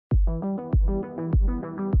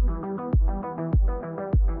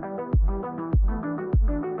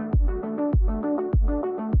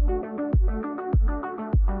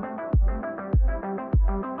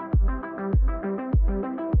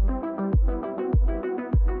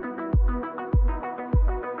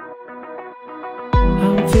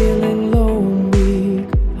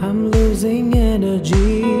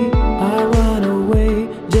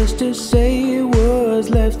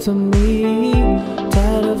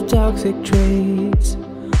of toxic traits,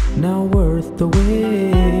 not worth the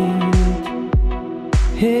wait.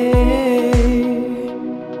 Hey,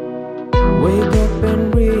 wake up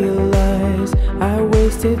and realize I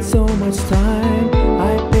wasted so much time.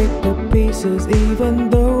 I picked up pieces even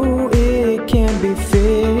though it can be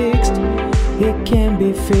fixed. It can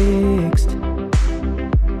be fixed.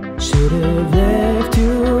 Should've left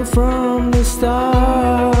you from the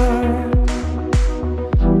start.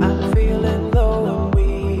 I'm feeling low and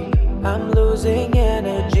weak, I'm losing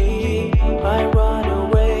energy. I run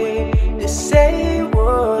away, they say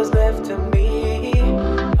what's left to me.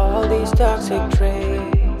 All these toxic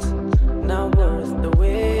traits, not worth the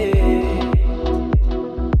wait.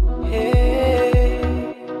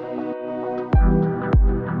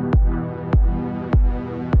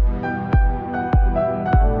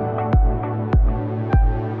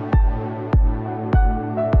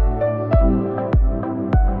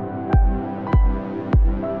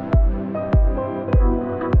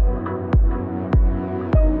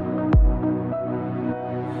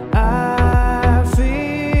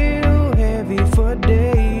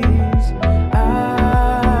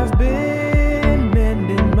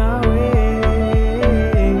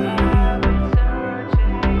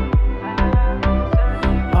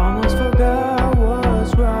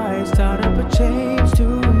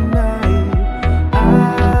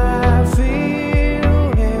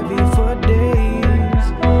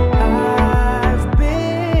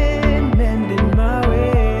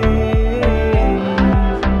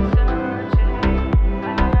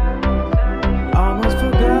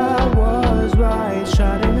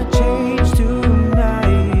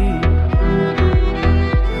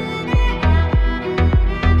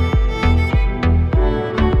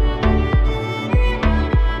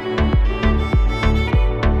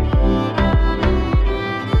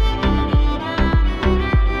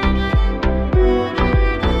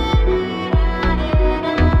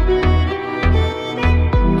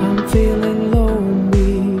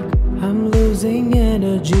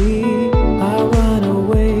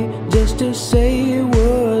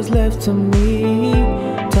 To me,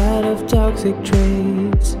 tired of toxic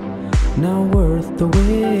traits, not worth the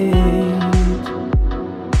wait.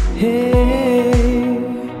 Hey,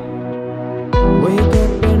 wake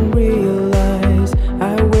up and realize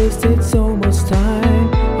I wasted so much time.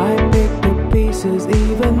 I picked up pieces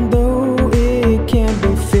even though it can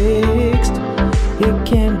be fixed. It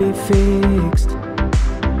can be fixed.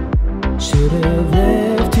 Should've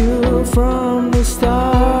left you from the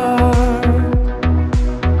start.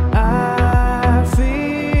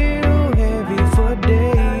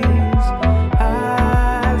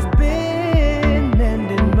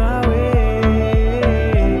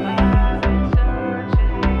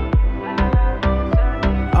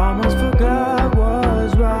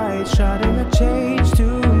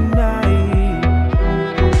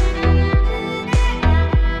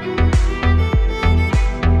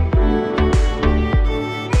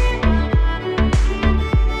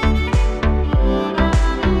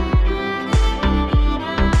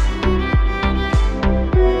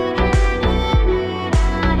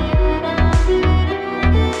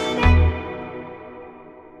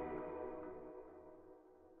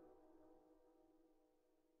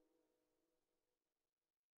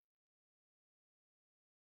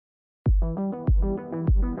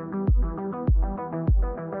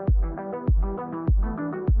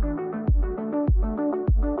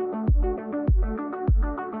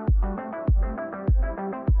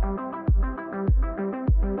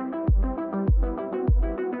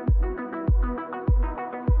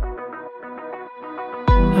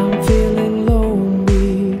 I'm feeling low and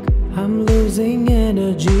weak, I'm losing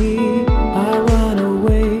energy. I run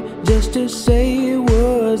away just to say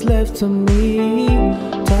what's left to me.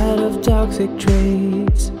 Tired of toxic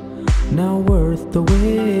traits, not worth the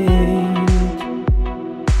wait.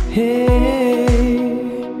 Hey,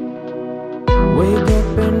 wake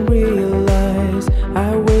up and realize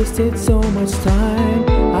I wasted so much time.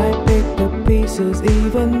 I picked up pieces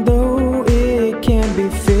even though it can be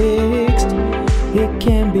fixed. It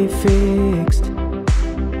can be fixed.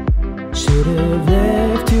 Should've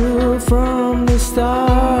left you from the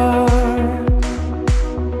start.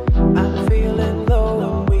 I'm feeling low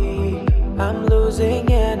and weak, I'm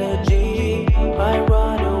losing energy. I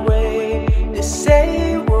run away, they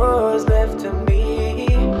say what's left to me.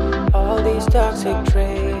 All these toxic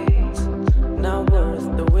traits, not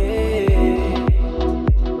worth the wait.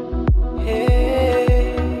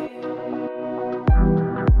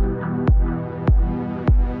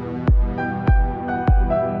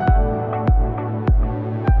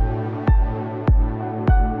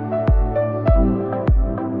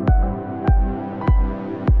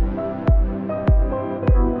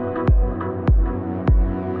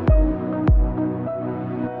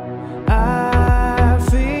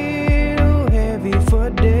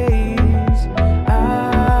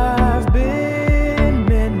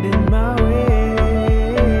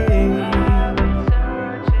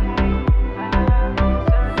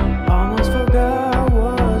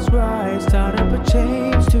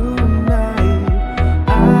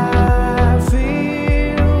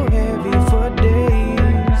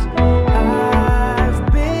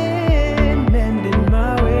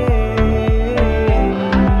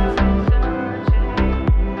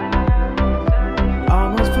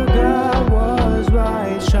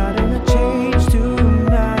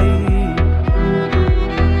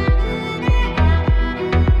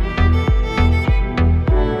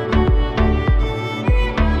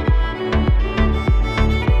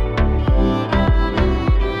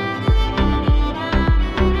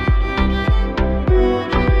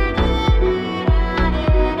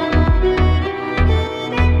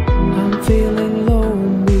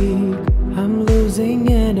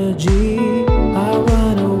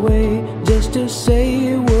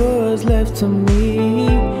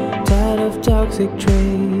 of toxic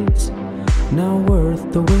traits, not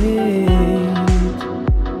worth the wait.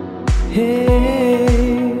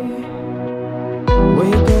 Hey,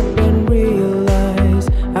 wake up and realize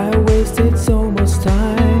I wasted so much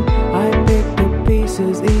time. I picked the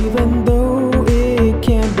pieces even though it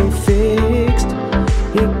can't be fixed.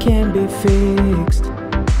 It can't be fixed.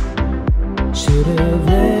 Should have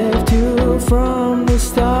left you from the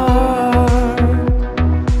start.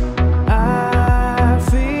 I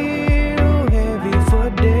feel heavy for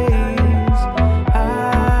days.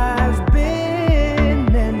 I've been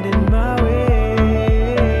mending my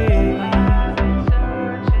ways.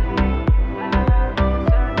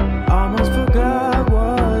 Almost forgot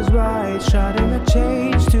was right. Starting to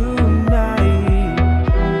change tonight.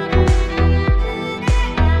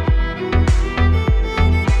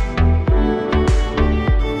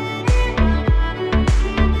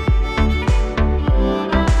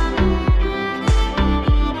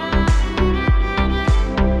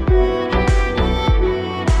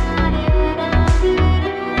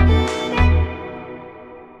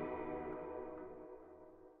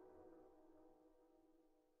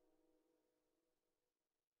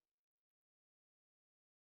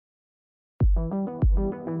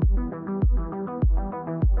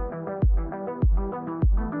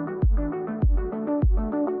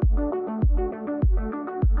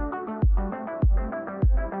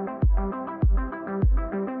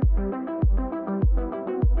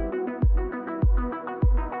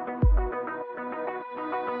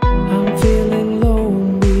 I'm feeling low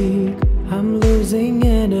and weak, I'm losing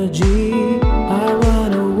energy. I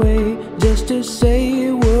run away just to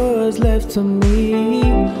say what's left to me.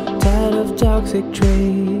 Tired of toxic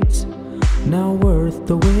traits, not worth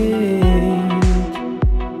the wait.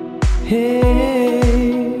 Hey,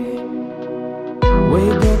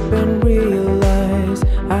 wake up and realize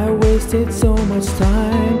I wasted so much time.